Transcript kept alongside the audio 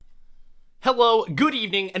Hello, good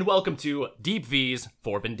evening, and welcome to Deep V's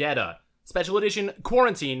for Vendetta, special edition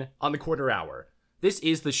Quarantine on the Quarter Hour. This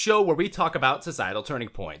is the show where we talk about societal turning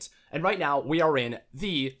points, and right now we are in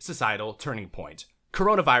the societal turning point,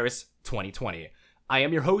 coronavirus 2020. I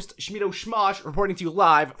am your host, Shmito Shmosh, reporting to you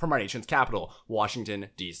live from our nation's capital, Washington,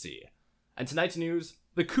 D.C. And tonight's news,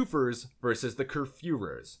 the Coofers versus the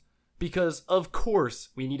Curfuhrers. Because, of course,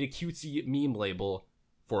 we need a cutesy meme label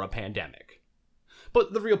for a pandemic.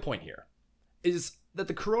 But the real point here is that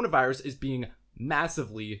the coronavirus is being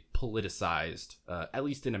massively politicized, at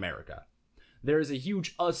least in America. There is a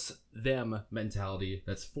huge us-them mentality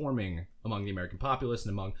that's forming among the American populace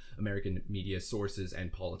and among American media sources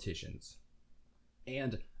and politicians.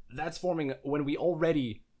 And that's forming when we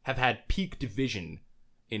already have had peak division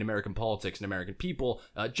in American politics and American people,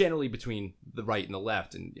 generally between the right and the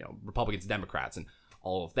left, and Republicans and Democrats, and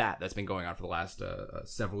all of that's been going on for the last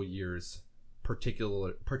several years,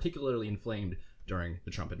 particularly inflamed during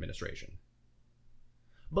the Trump administration.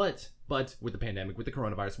 But with the pandemic, with the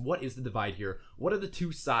coronavirus, what is the divide here? What are the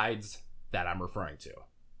two sides that I'm referring to?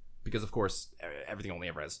 Because, of course, everything only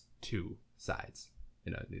ever has two sides.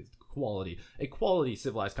 A quality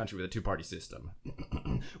civilized country with a two-party system.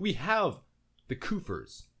 We have the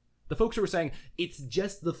Coofers, the folks who are saying, it's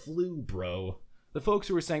just the flu, bro. The folks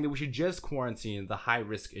who are saying that we should just quarantine the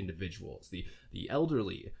high-risk individuals, the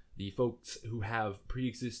elderly, the folks who have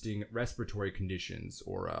pre-existing respiratory conditions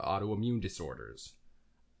or autoimmune disorders.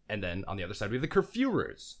 And then on the other side, we have the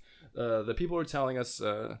Curfuhrers, the people who are telling us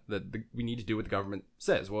that we need to do what the government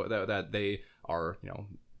says, that they are,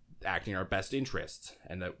 acting in our best interests,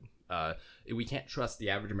 and that we can't trust the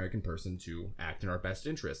average American person to act in our best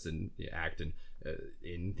interests and act in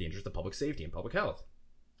the interest of public safety and public health.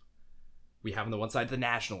 We have on the one side the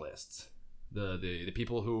nationalists, the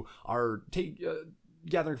people who are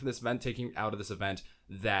gathering from this event, taking out of this event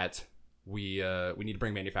that we need to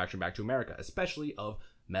bring manufacturing back to America, especially of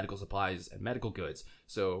medical supplies and medical goods.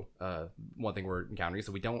 So one thing we're encountering is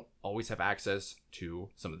that we don't always have access to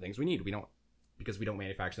some of the things we need. Because we don't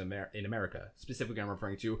manufacture them in America. Specifically, I'm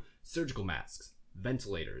referring to surgical masks,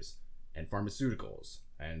 ventilators, and pharmaceuticals.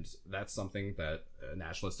 And that's something that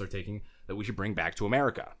nationalists are taking that we should bring back to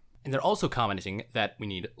America. And they're also commenting that we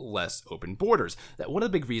need less open borders. That one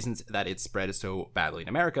of the big reasons that it's spread so badly in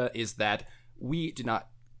America is that we did not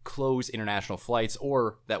close international flights,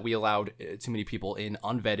 or that we allowed too many people in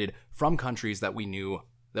unvetted from countries that we knew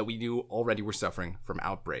already were suffering from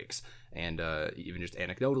outbreaks. And even just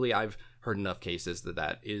anecdotally, I've heard enough cases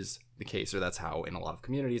that is the case, or that's how in a lot of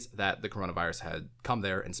communities that the coronavirus had come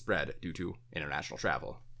there and spread due to international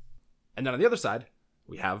travel. And then on the other side,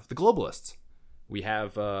 we have the globalists. We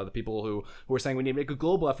have the people who are saying we need to make a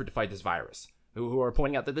global effort to fight this virus, who are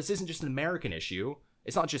pointing out that this isn't just an American issue.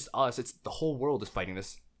 It's not just us, it's the whole world is fighting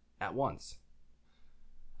this at once.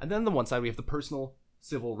 And then on the one side, we have the personal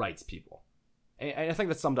civil rights people. And I think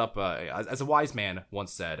that's summed up, as a wise man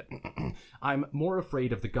once said, I'm more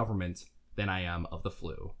afraid of the government than I am of the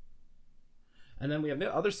flu. And then we have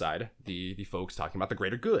the other side, the folks talking about the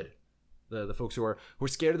greater good. The folks who are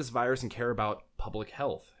scared of this virus and care about public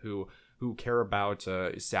health, who care about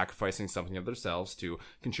sacrificing something of themselves to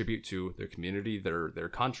contribute to their community, their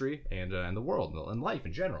country, and the world, and life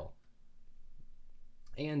in general.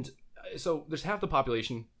 And so there's half the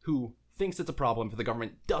population who thinks it's a problem if the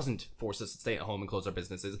government doesn't force us to stay at home and close our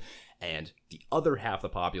businesses, and the other half of the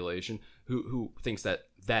population who thinks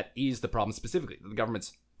that is the problem specifically, the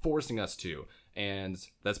government's forcing us to, and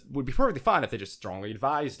that would be perfectly fine if they just strongly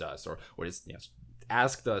advised us or just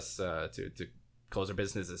asked us to close our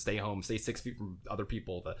businesses, stay home, stay 6 feet from other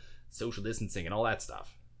people, the social distancing and all that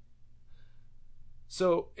stuff.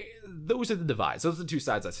 So those are the divides. Those are the two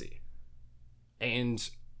sides I see. And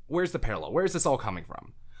where's the parallel? Where is this all coming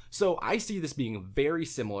from? So I see this being very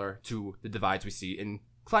similar to the divides we see in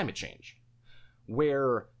climate change,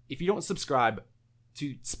 where if you don't subscribe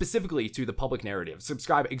specifically to the public narrative,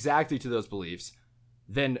 subscribe exactly to those beliefs,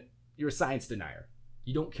 then you're a science denier.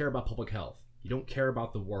 You don't care about public health. You don't care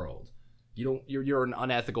about the world. You're an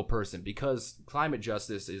unethical person, because climate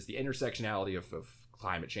justice is the intersectionality of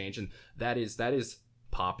climate change, and that is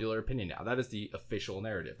popular opinion now. That is the official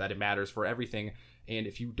narrative, that it matters for everything. And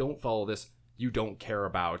if you don't follow this, you don't care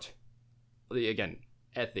about, again,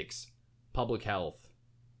 ethics, public health,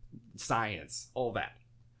 science, all that.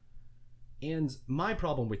 And my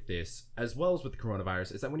problem with this, as well as with the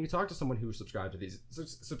coronavirus, is that when you talk to someone who subscribes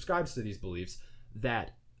to these beliefs,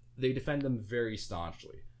 that they defend them very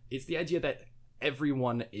staunchly. It's the idea that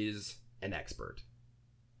everyone is an expert.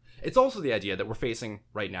 It's also the idea that we're facing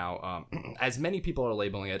right now, as many people are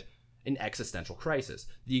labeling it, an existential crisis.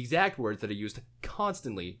 The exact words that are used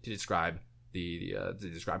constantly to describe to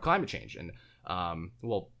describe climate change. And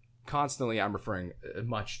constantly I'm referring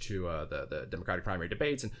much to the Democratic primary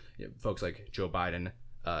debates, and folks like Joe Biden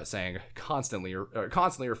saying constantly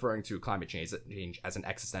referring to climate change as an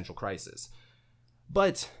existential crisis.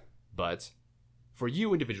 But for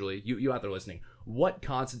you individually, you out there listening, what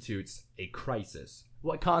constitutes a crisis?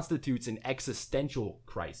 What constitutes an existential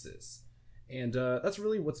crisis? And that's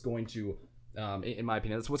really what's going to, in my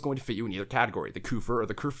opinion, that's what's going to fit you in either category, the Coofer or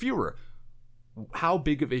the Curfuhrer. How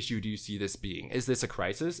big of issue do you see this being? Is this a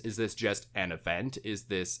crisis? Is this just an event? Is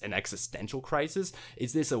this an existential crisis?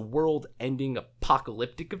 Is this a world-ending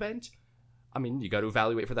apocalyptic event? I mean, you got to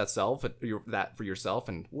evaluate for that for yourself,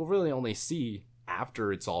 and we'll really only see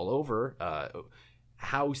after it's all over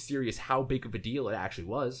how serious, how big of a deal it actually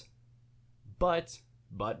was. But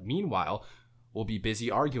meanwhile, we'll be busy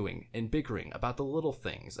arguing and bickering about the little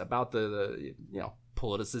things, about the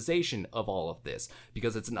politicization of all of this,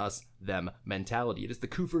 because it's an us-them mentality. It is the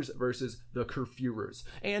Coofers versus the Curfuhrers.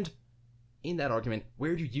 And in that argument,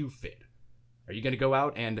 where do you fit? Are you going to go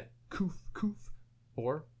out and coof,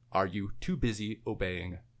 or are you too busy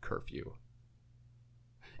obeying curfew?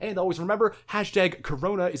 And always remember,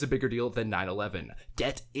 #Corona is a bigger deal than 9/11.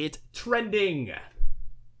 Get it trending!